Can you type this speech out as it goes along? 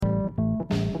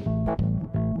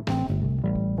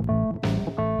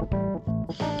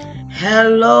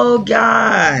Hello,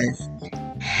 guys.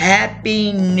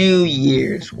 Happy New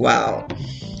Year's. Wow.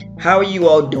 How are you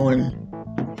all doing?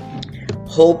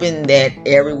 Hoping that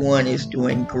everyone is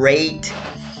doing great.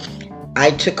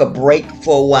 I took a break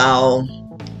for a while,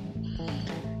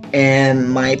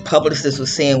 and my publicist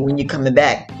was saying, when you coming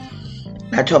back?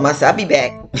 I told myself I'll be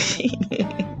back.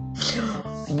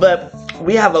 But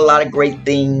we have a lot of great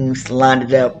things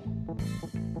lined up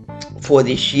for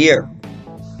this year.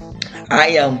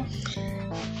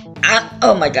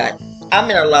 Oh my God, I'm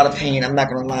in a lot of pain. I'm not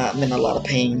gonna lie, I'm in a lot of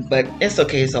pain, but it's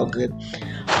okay, it's all good.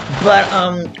 But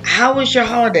how was your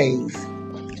holidays?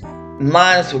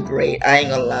 Mine were great. I ain't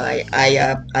gonna lie.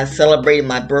 I celebrated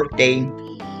my birthday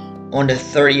on the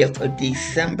 30th of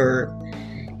December,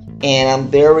 and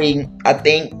I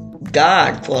thank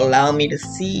God for allowing me to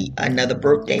see another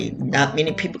birthday. Not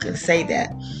many people can say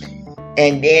that.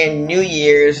 And then New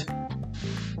Year's,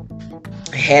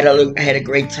 had a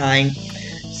great time.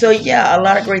 So yeah, a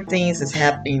lot of great things is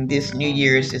happening. This New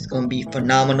Year's is going to be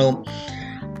phenomenal.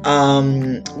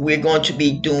 We're going to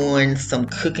be doing some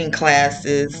cooking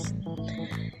classes.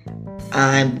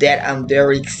 I'm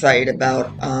very excited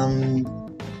about.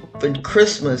 For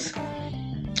Christmas,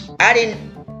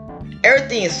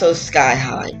 everything is so sky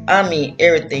high. I mean,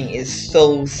 everything is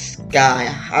so sky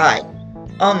high.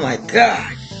 Oh my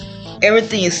God,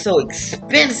 everything is so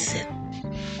expensive,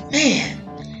 man.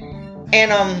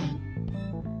 And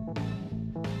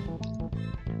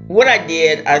what I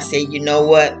did, I said, you know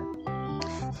what?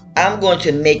 I'm going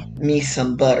to make me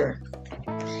some butter.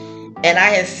 And I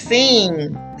had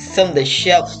seen some of the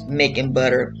chefs making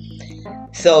butter.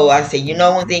 So I said, you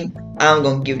know one thing? I'm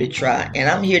going to give it a try. And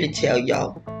I'm here to tell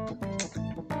y'all.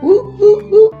 Woo, woo,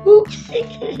 woo, woo.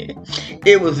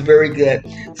 It was very good.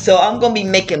 So I'm going to be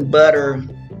making butter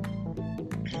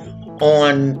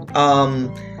on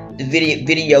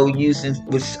video using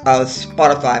with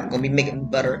Spotify. I'm going to be making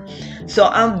butter. So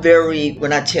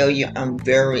when I tell you, I'm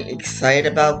very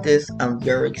excited about this. I'm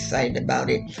very excited about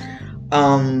it.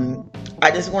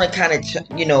 I just want to kind of,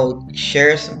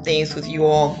 share some things with you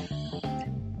all.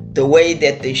 The way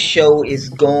that the show is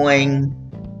going.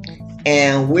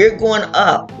 And we're going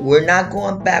up. We're not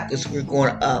going backwards. We're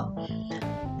going up.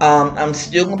 I'm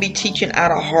still going to be teaching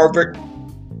out of Harvard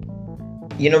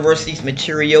University's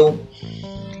material.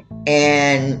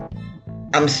 And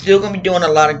I'm still going to be doing a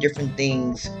lot of different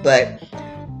things, but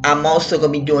I'm also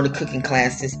going to be doing the cooking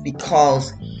classes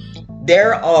because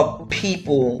there are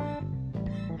people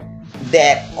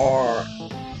that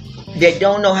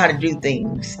don't know how to do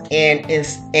things, and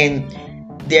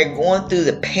they're going through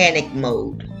the panic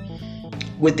mode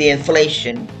with the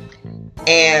inflation.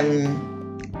 And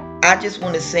I just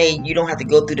want to say, you don't have to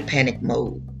go through the panic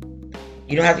mode.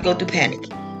 You don't have to go through panic.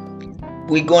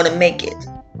 We're going to make it.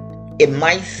 It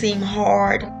might seem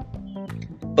hard,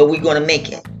 but we're going to make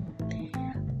it.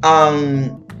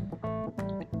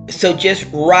 So just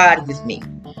ride with me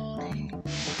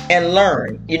and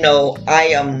learn.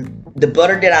 The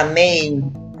butter that I made,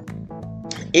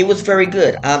 it was very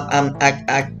good.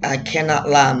 I cannot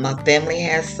lie. My family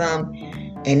has some,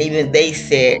 and even they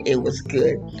said it was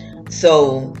good.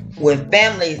 So when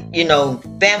families,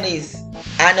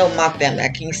 I know my family. I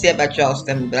can't say about y'all's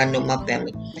family, but I know my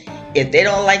family. If they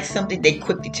don't like something, they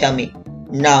quickly tell me,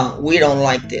 no, we don't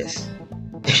like this.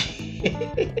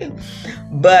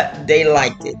 But they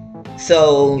liked it.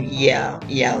 So yeah.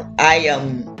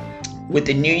 With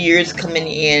the New Year's coming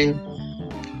in,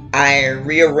 I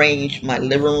rearranged my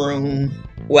living room.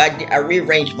 Well, I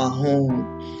rearranged my home.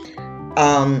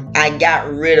 I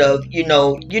got rid of,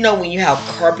 when you have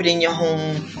carpet in your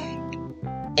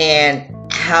home and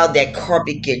how that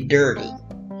carpet get dirty.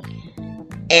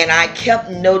 And I kept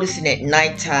noticing at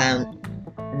nighttime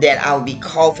that I would be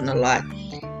coughing a lot.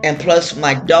 And plus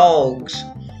my dogs,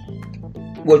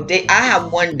 I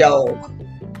have one dog.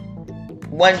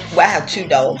 I have two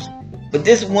dogs. But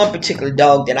this one particular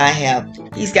dog that I have,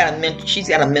 she's got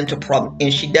a mental problem,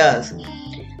 and she does.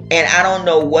 And I don't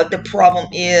know what the problem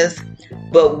is,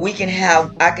 but I can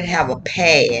have a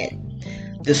pad.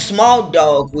 The small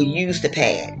dog will use the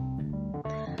pad,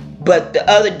 but the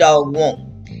other dog won't.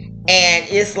 And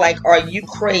it's like, are you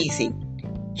crazy?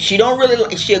 She don't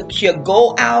really, she'll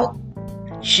go out.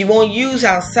 She won't use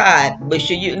outside, but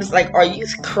it's like, are you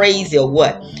crazy or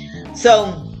what?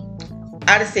 So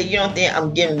I just said,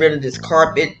 I'm getting rid of this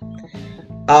carpet.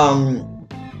 My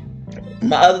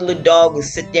other little dog will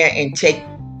sit there and take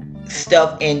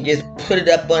stuff and just put it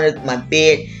up under my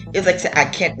bed. It's like, I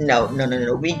can't, no.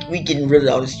 We getting rid of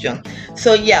all this junk.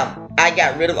 So yeah, I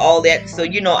got rid of all that. So,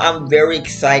 I'm very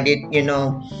excited,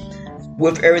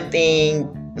 with everything.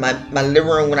 my living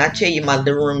room. When I tell you my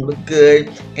living room looked good,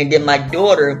 and then my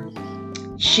daughter,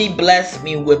 she blessed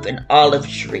me with an olive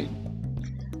tree.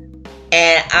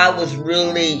 And I was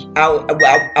really, I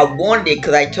wanted it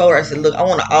because I told her, I said, look, I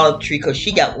want an olive tree because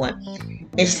she got one.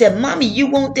 And she said, Mommy, you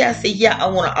want that? I said, yeah, I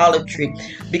want an olive tree.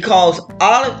 Because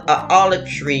an olive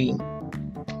tree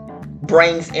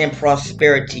brings in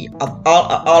prosperity. An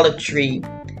olive tree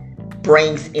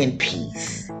brings in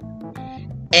peace.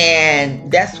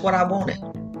 And that's what I wanted.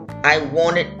 I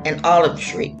wanted an olive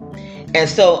tree. And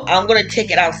so I'm going to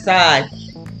take it outside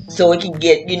so it can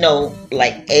get,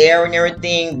 like air and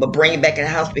everything, but bring it back in the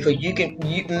house, because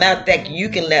matter of fact, you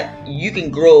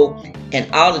can grow an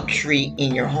olive tree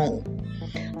in your home.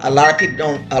 A lot of people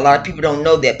don't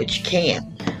know that, but you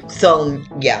can. So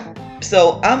yeah.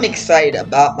 So I'm excited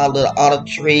about my little olive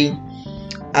tree.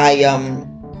 I'm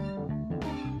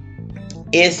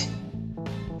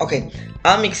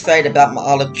excited about my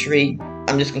olive tree.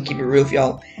 I'm just gonna keep it real with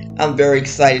y'all. I'm very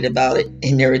excited about it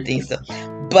and everything. So,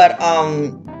 but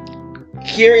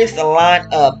here is the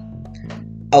lineup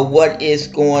of what is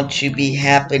going to be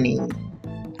happening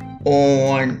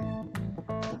on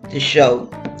the show.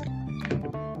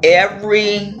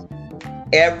 Every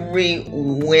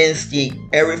Wednesday,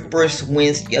 every first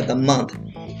Wednesday of the month,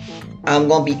 I'm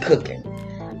going to be cooking.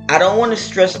 I don't want to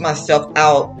stress myself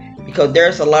out because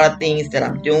there's a lot of things that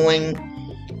I'm doing,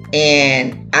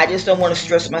 and I just don't want to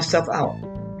stress myself out.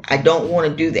 I don't want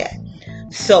to do that.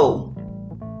 So,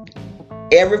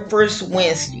 every first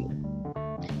Wednesday,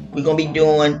 we're going to be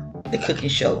doing the cooking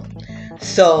show.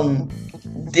 So,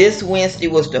 this Wednesday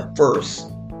was the first.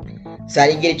 So, I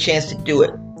didn't get a chance to do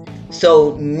it.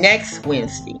 So, next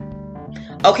Wednesday.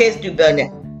 Okay, let's do better now.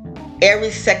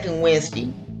 Every second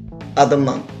Wednesday of the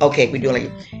month. Okay, we're doing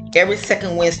like every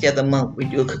second Wednesday of the month, we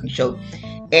do a cooking show.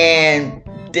 And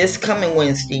this coming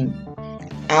Wednesday,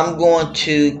 I'm going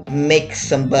to make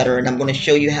some butter, and I'm going to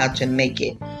show you how to make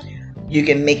it. You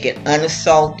can make it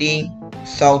unsalty,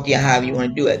 salty, or however you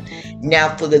want to do it.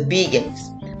 Now, for the vegans,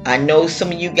 I know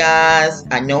some of you guys,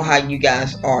 I know how you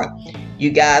guys are. You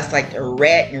guys like to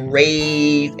rant and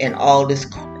rave and all this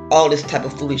type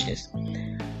of foolishness.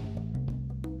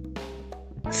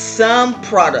 Some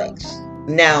products.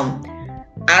 Now,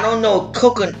 I don't know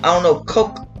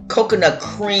coconut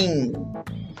cream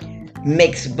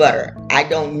makes butter. I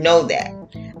don't know that.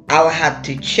 I will have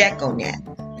to check on that.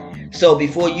 So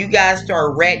before you guys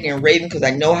start ranting and raving, because I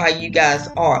know how you guys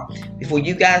are, before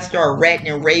you guys start ranting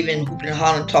and raving, hooping and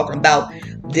hollering, talking about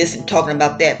this and talking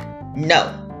about that,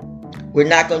 no, we're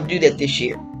not going to do that this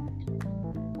year.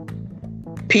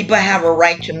 People have a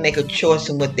right to make a choice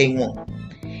in what they want.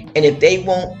 And if they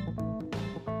want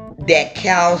that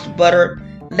cow's butter,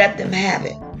 let them have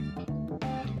it.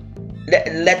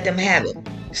 Let them have it.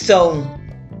 So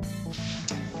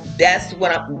that's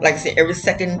what like I said, every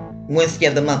second Wednesday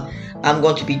of the month, I'm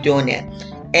going to be doing that.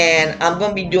 And I'm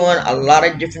going to be doing a lot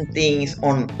of different things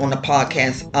on the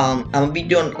podcast. I'm going to be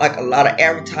doing like a lot of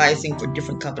advertising for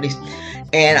different companies.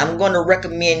 And I'm going to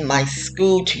recommend my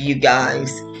school to you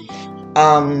guys.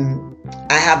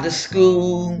 I have the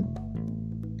school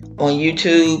on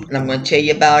YouTube, and I'm going to tell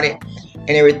you about it and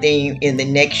everything in the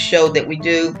next show that we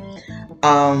do.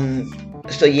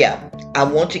 So yeah, I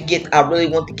really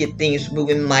want to get things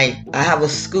moving. I have a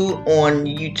school on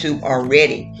YouTube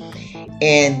already,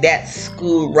 and that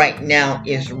school right now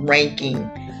is ranking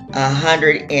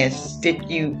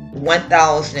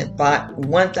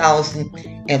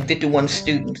 1,051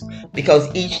 students, because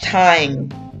each time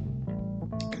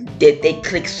that they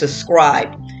click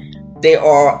subscribe, they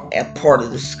are a part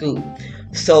of the school.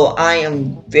 So I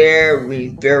am very,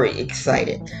 very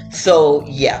excited. So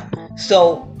yeah,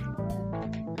 so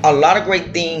a lot of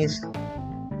great things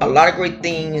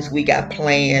we got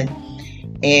planned,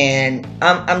 and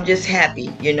I'm just happy.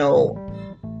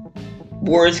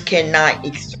 Words cannot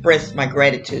express my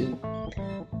gratitude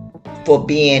for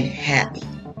being happy.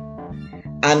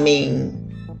 I mean,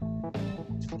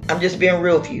 I'm just being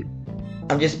real with you.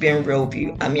 I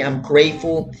mean, I'm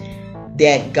grateful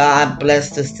that God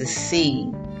blessed us to see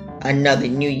another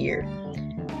new year.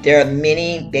 There are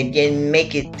many that didn't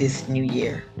make it this new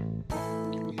year,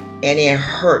 and it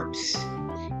hurts.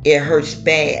 It hurts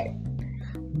bad.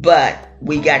 But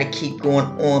we got to keep going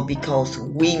on because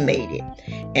we made it.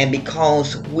 And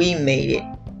because we made it,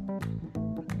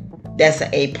 that's an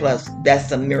A+.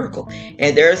 That's a miracle.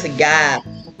 And there's a guy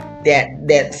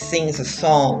that sings a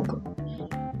song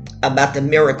about the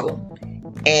miracle.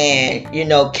 And,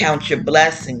 count your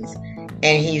blessings.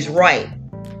 And he's right.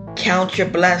 Count your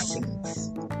blessings.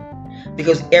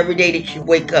 Because every day that you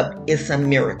wake up, it's a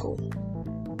miracle.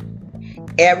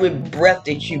 Every breath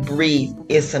that you breathe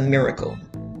is a miracle.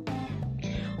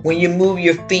 When you move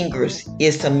your fingers,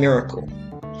 it's a miracle.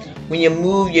 When you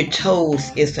move your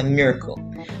toes, it's a miracle.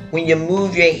 When you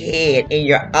move your head and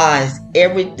your eyes,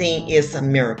 everything is a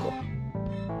miracle.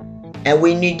 And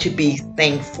we need to be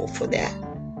thankful for that.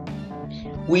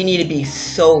 We need to be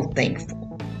so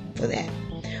thankful for that.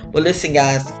 Well, listen,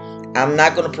 guys, I'm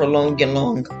not going to prolong you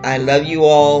long. I love you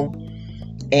all.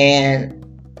 And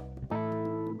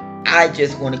I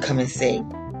just want to come and say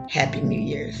Happy New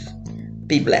Year's.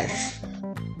 Be blessed.